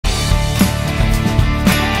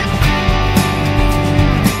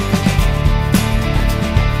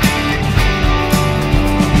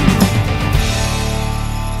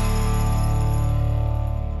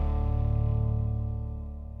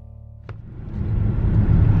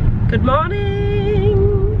Good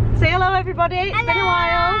morning. Say hello, everybody. It's been a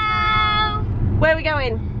while. Where are we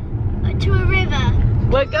going? To a river.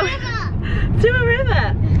 We're going to a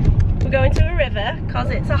river. We're going to a river because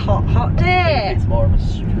it's a hot, hot day. It's more of a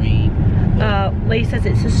stream. Lee says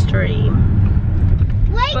it's a stream.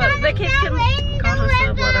 Wait, But the kids can. God, we're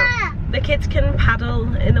so blown out. The kids can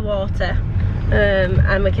paddle in the water,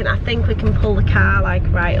 and we can. I think we can pull the car like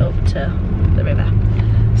right up to the river.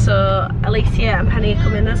 So Alicia and Penny are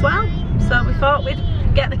coming as well. So we thought we'd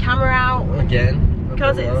get the camera out Again.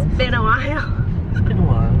 because it's been a while. It's been a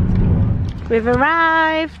while. It's been a while. We've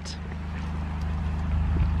arrived.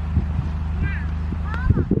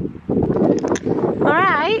 All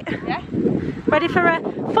right. Yeah. Ready for a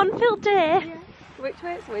fun-filled day? Yeah. Which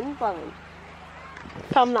way it's wind blowing?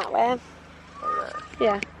 From that way.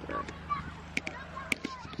 Yeah.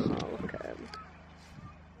 Oh, look at him.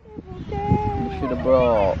 We should have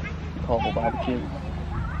brought portable barbecue.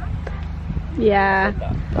 Yeah.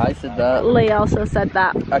 I said that. Lee also said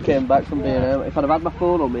that. I came back from being out. If I'd have had my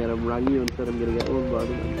phone on me and I rang you and said I'm going to get one, but I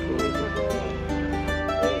didn't have my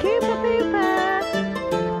phone. Cooper pooper.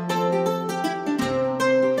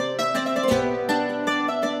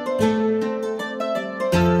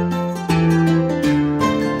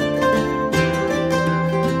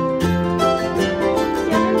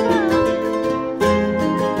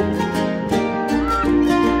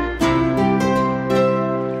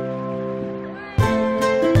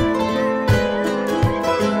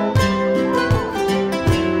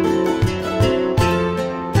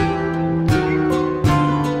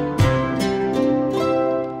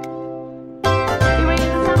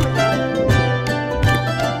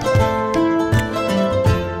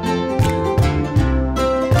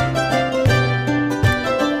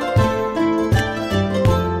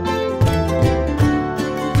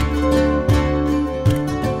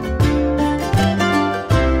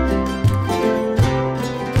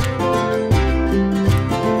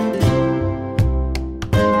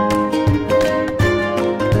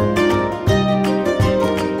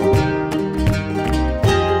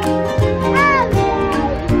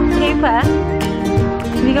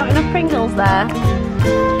 Have you got enough Pringles there?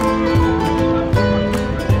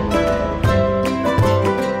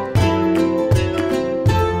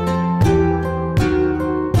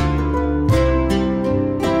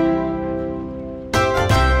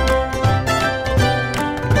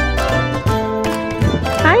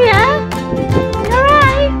 Hiya! You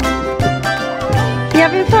alright? You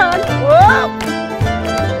having fun? Whoa!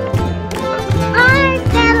 I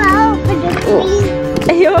fell over the tree.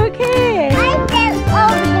 Are you okay? I fell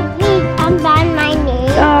over the tree and burned my knee.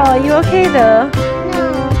 Oh, you okay though? No.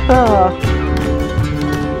 Oh.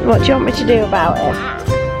 What do you want me to do about it?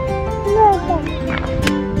 No.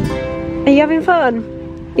 Are you having fun?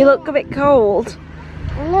 You look a bit cold.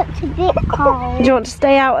 It looks a bit cold. Do you want to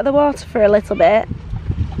stay out of the water for a little bit?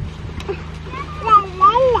 La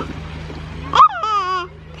la la.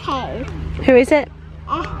 Paige. Who is it?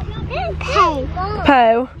 Paige.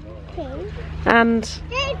 Poe. And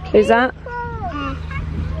who's that?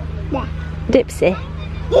 Dipsy.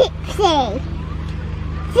 Dipsy.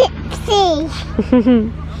 Dipsy.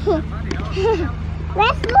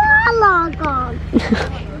 Where's Lala gone?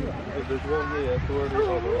 There's one here, so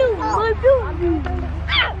No, my baby.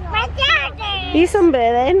 My daddy. Are you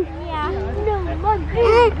sunbathing? Yeah. No, my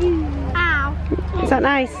baby. Ow. Is that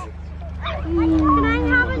nice? Can I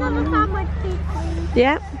have another sandwich, please?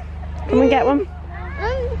 Yeah. Come and get one.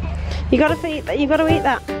 You gotta feed that. You gotta eat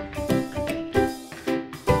that.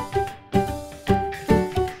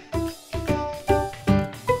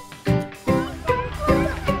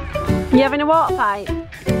 You having a water fight?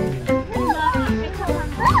 We're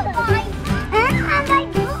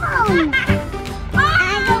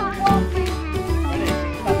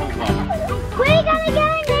gonna go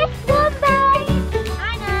in this one, babe.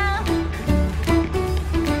 I know.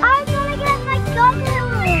 I'm gonna get my goggles.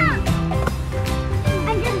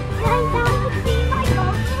 I'm just going down to see my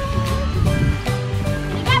goggles.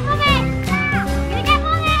 You get mommy. You get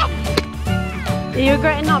mommy. Are you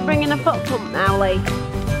regretting not bringing a foot pump now, Lee?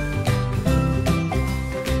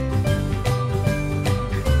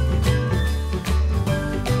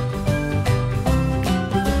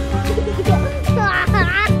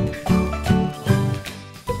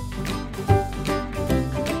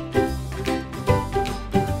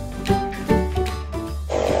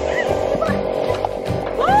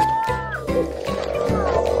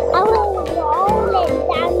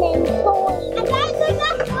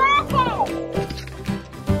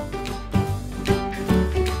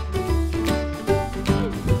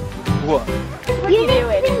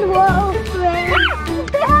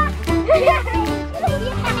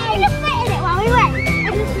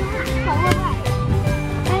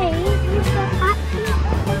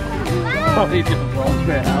 Probably just roll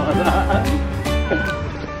straight out of that.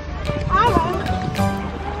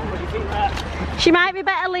 She might be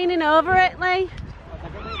better leaning over it, Lee.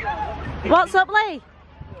 What's up, Lee?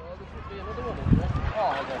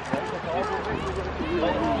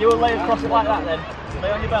 You will lay across it like that then. Lay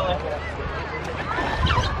on your belly.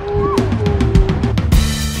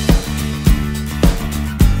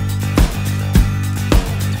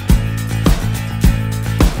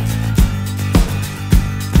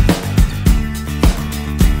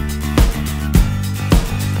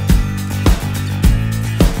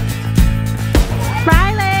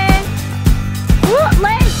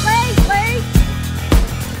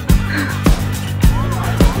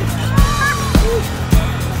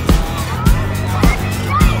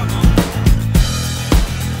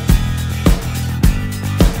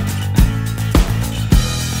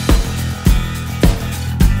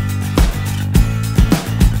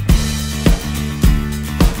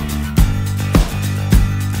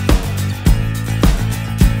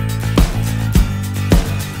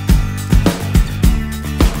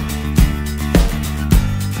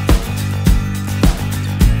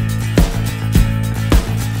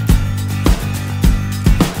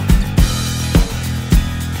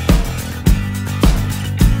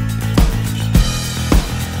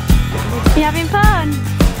 You having fun?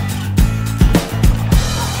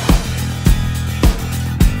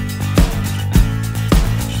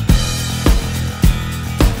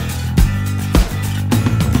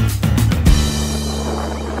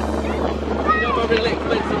 You know where really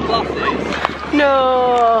expensive glass is?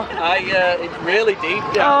 No. It's really deep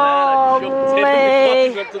down there. I jumped in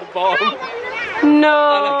and went to the bottom.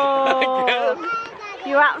 No.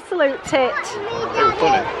 You absolute tit. It was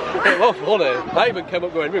funny. It was funny. I even came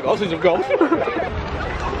up going, my glasses have gone.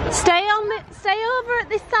 Stay over at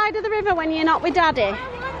this side of the river when you're not with Daddy. I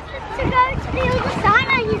want to go to the other side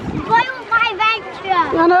and you spoiled my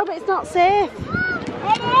adventure. I know, but it's not safe.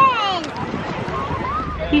 It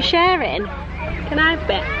is. You sharing? Can I have a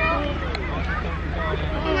bit?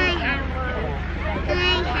 Can I have?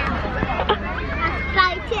 I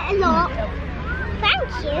liked it a lot. Thank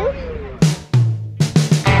you.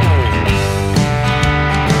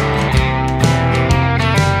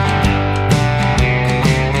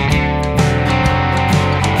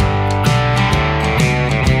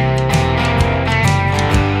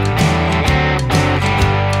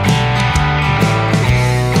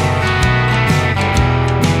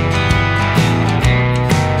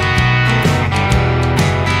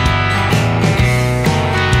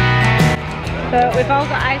 So we've all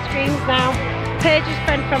got ice creams now. Paige's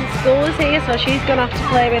friend from school is here, so she's gonna have to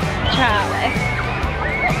play with Charlie.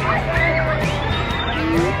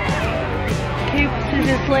 Coops is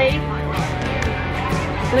asleep.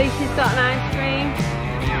 Lucy's got an ice cream.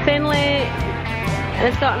 Finley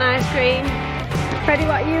has got an ice cream. Freddie,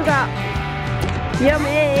 what you got?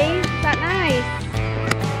 Yummy! Is that nice?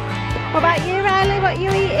 What about you, Riley? What are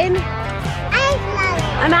you eating? Ice lolly.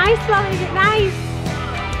 An ice lolly, is it nice?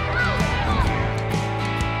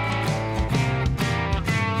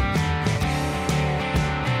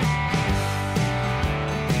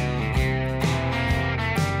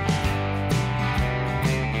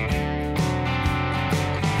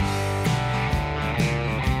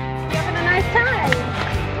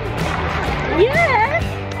 Yeah.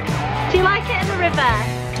 Do you like it in the river?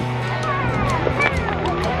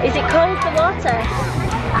 Is it cold, the water?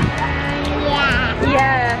 Yeah.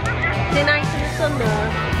 Yeah. Is it nice in the sun though?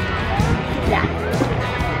 Yeah.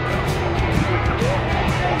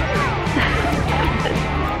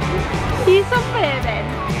 Are you sunbathing?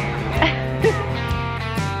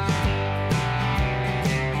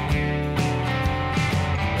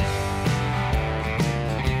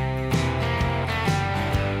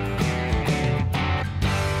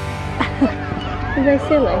 Are they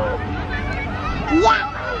silly? Yeah.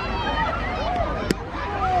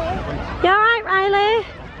 You alright, Riley?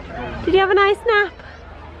 Did you have a nice nap?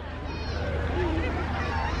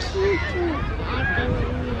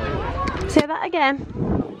 Say that again.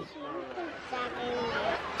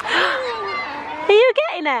 Are you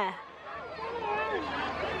getting her?